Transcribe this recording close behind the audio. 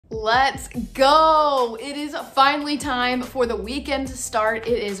Let's go. It is finally time for the weekend to start.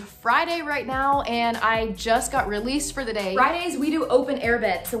 It is Friday right now and I just got released for the day. Fridays we do open air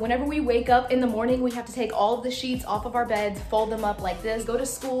beds. So whenever we wake up in the morning, we have to take all of the sheets off of our beds, fold them up like this, go to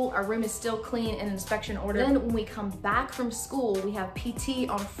school, our room is still clean and inspection order. Then when we come back from school, we have PT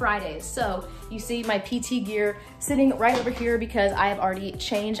on Fridays. So you see my PT gear sitting right over here because I have already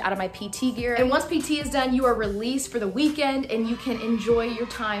changed out of my PT gear. And once PT is done, you are released for the weekend and you can enjoy your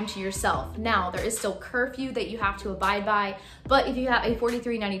time to yourself. Now, there is still curfew that you have to abide by, but if you have a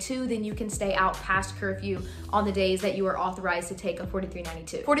 4392, then you can stay out past curfew on the days that you are authorized to take a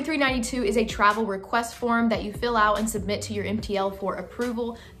 4392. 4392 is a travel request form that you fill out and submit to your MTL for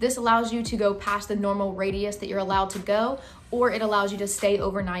approval. This allows you to go past the normal radius that you're allowed to go, or it allows you to stay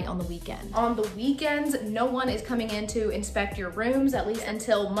overnight on the weekend. On the weekends, no one is coming in to inspect your rooms, at least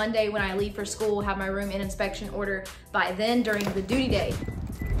until Monday when I leave for school, have my room in inspection order by then during the duty day.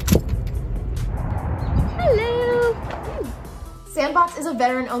 Hello. Sandbox is a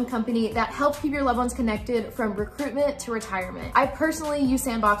veteran-owned company that helps keep your loved ones connected from recruitment to retirement. I personally used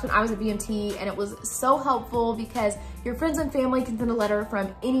Sandbox when I was at VMT and it was so helpful because your friends and family can send a letter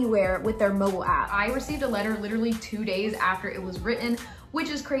from anywhere with their mobile app. I received a letter literally 2 days after it was written, which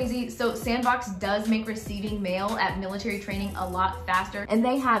is crazy. So Sandbox does make receiving mail at military training a lot faster, and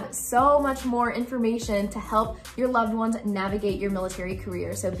they have so much more information to help your loved ones navigate your military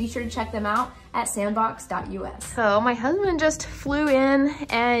career. So be sure to check them out at sandbox.us. So my husband just flew in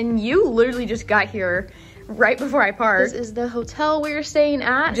and you literally just got here right before I parked. This is the hotel we're staying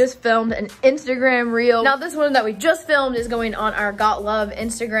at. Just filmed an Instagram reel. Now this one that we just filmed is going on our Got Love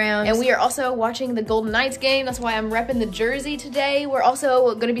Instagram. And we are also watching the Golden Knights game. That's why I'm repping the jersey today. We're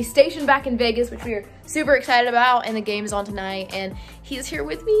also gonna be stationed back in Vegas, which we are super excited about. And the game is on tonight. And he's here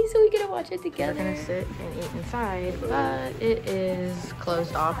with me, so we get to watch it together. We're gonna sit and eat inside, but it is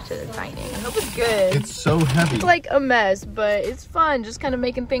closed off to dining. I hope it's good. It's so heavy. It's like a mess, but it's fun just kind of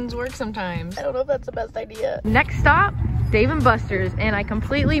making things work sometimes. I don't know if that's the best idea. Next stop, Dave & Buster's, and I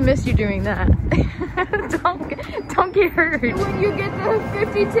completely missed you doing that. don't get hurt. When you get the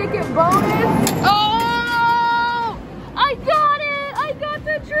 50 ticket bonus. Oh, I got it! I got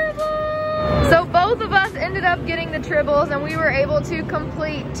the tribbles! So both of us ended up getting the tribbles and we were able to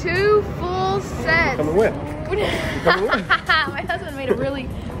complete 2 full sets. Come and win. My husband made a really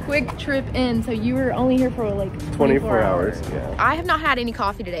quick trip in, so you were only here for like 24 hours. Yeah. I have not had any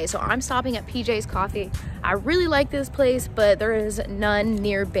coffee today, so I'm stopping at PJ's Coffee. I really like this place, but there is none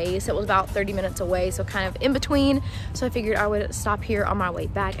near base. It was about 30 minutes away, so kind of in between. So I figured I would stop here on my way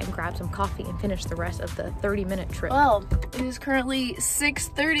back and grab some coffee and finish the rest of the 30-minute trip. Well, it is currently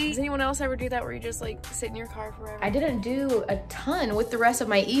 6:30. Does anyone else ever do that where you just like sit in your car forever? I didn't do a ton with the rest of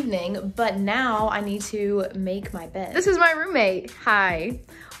my evening, but now I need to make my bed. This is my roommate. Hi.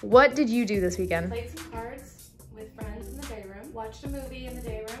 What did you do this weekend? Played some cards with friends in the day room, watched a movie in the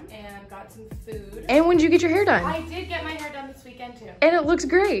day room, and got some food. And when did you get your hair done? I did get my hair done this weekend too. And it looks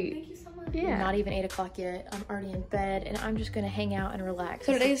great. Thank you so much. Yeah. Not even 8 o'clock yet. I'm already in bed and I'm just gonna hang out and relax.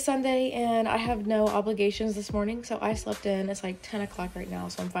 So today's Sunday and I have no obligations this morning, so I slept in. It's like 10 o'clock right now,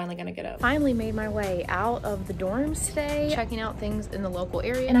 so I'm finally gonna get up. Finally made my way out of the dorms today, checking out things in the local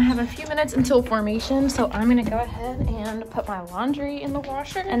area. And I have a few minutes until formation, so I'm gonna go ahead and put my laundry in the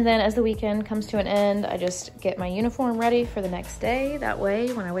washer. And then as the weekend comes to an end, I just get my uniform ready for the next day. That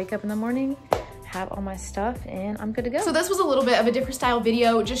way, when I wake up in the morning, have all my stuff and I'm good to go. So this was a little bit of a different style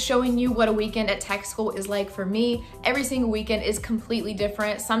video, just showing you what a weekend at tech school is like for me. Every single weekend is completely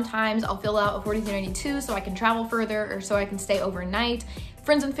different. Sometimes I'll fill out a 4392 so I can travel further or so I can stay overnight.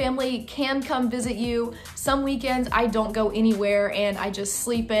 Friends and family can come visit you. Some weekends I don't go anywhere and I just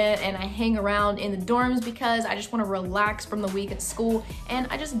sleep in and I hang around in the dorms because I just want to relax from the week at school and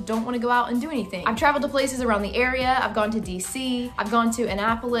I just don't want to go out and do anything. I've traveled to places around the area. I've gone to DC, I've gone to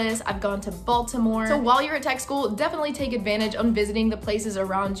Annapolis, I've gone to Baltimore. So while you're at tech school, definitely take advantage of visiting the places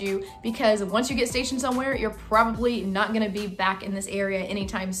around you because once you get stationed somewhere, you're probably not going to be back in this area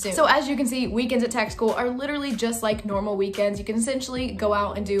anytime soon. So as you can see, weekends at tech school are literally just like normal weekends. You can essentially go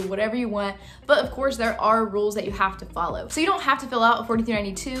out and do whatever you want, but of course there are rules that you have to follow. So you don't have to fill out a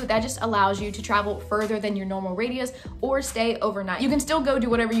 4392. That just allows you to travel further than your normal radius or stay overnight. You can still go do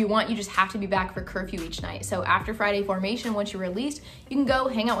whatever you want, you just have to be back for curfew each night. So after Friday formation, once you're released, you can go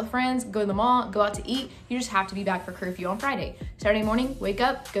hang out with friends, go to the mall, go out to eat. You just have to be back for curfew on Friday. Saturday morning, wake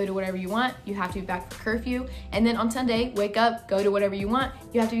up, go do whatever you want. You have to be back for curfew. And then on Sunday, wake up, go do whatever you want.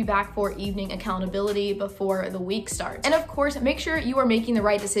 You have to be back for evening accountability before the week starts. And of course, make sure you are making making the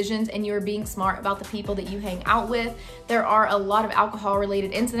right decisions and you are being smart about the people that you hang out with. There are a lot of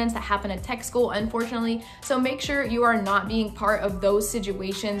alcohol-related incidents that happen at tech school, unfortunately, so make sure you are not being part of those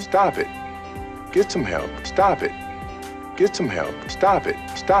situations. Stop it. Get some help. Stop it. Get some help. Stop it.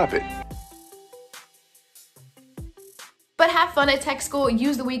 Stop it. But have fun at tech school,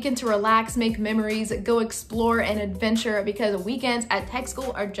 use the weekend to relax, make memories, go explore and adventure, because weekends at tech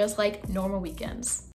school are just like normal weekends.